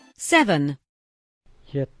7.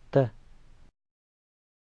 7.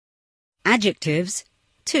 Adjectives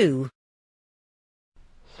 2.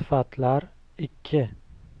 Sifatlar 2.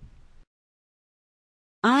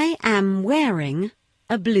 I am wearing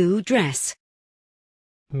a blue dress.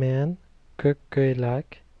 Men ko'k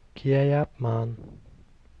ko'ylak kiyayapman.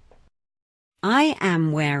 I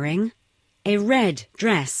am wearing a red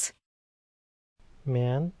dress.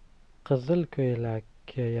 Men qizil ko'ylak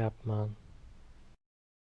kiyayapman.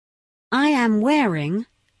 I am wearing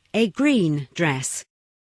a green dress.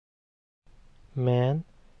 Men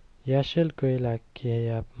yashil ko'ylak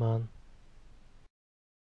kiyayapman.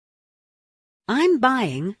 I'm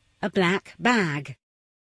buying a black bag.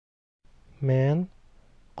 Men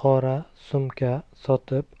qora sumka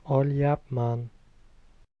sotib olyapman.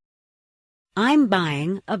 I'm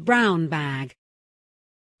buying a brown bag.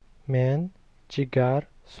 Men jigar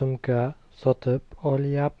sumka sotib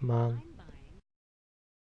olyapman.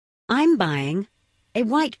 I'm buying a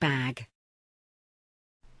white bag.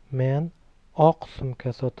 Men oq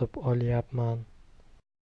sumka sotib olyapman.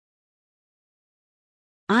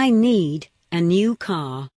 I need a new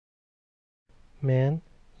car. Men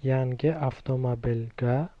yangi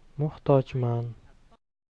avtomobilga muhtojman.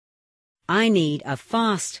 I need a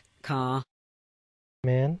fast car.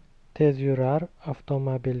 Men tezyurar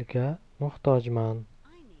avtomobilga muhtojman.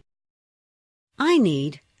 I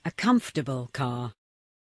need a comfortable car.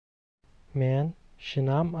 Men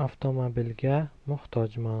shinam avtomobilga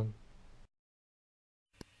muhtojman.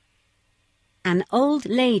 An old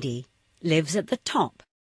lady lives at the top.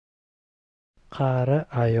 Qari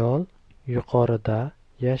ayol yuqorida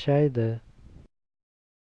yashaydi.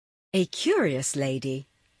 A curious lady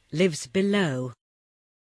lives below.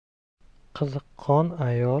 Qiziqqon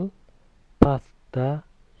ayol pastda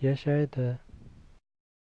yashaydi.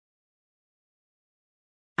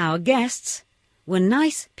 Our guests were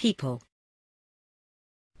nice people.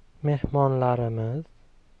 Mehmonlarimiz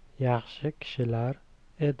yaxshi kishilar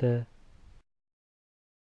edi.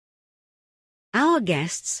 Our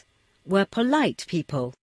guests were polite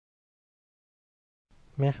people.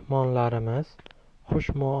 Mehmonlarimiz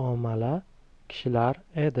xushmuomala kishilar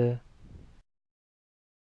edi.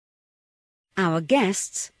 Our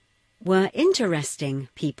guests were interesting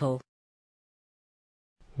people.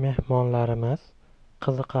 Mehmonlarimiz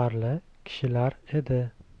qiziqarli kishilar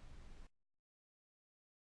edi.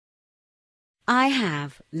 I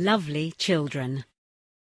have lovely children.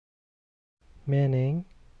 Mening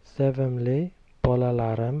sevimli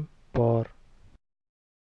bolalarim bor.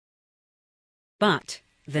 But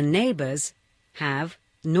the neighbors have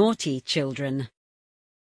naughty children.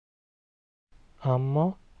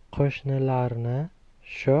 Ammo qo'shnilarni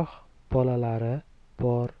sho'x bolalari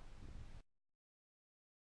bor.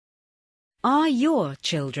 Are your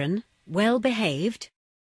children well behaved?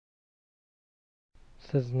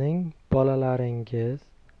 Sizning bolalaringiz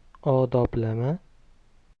odoblimi?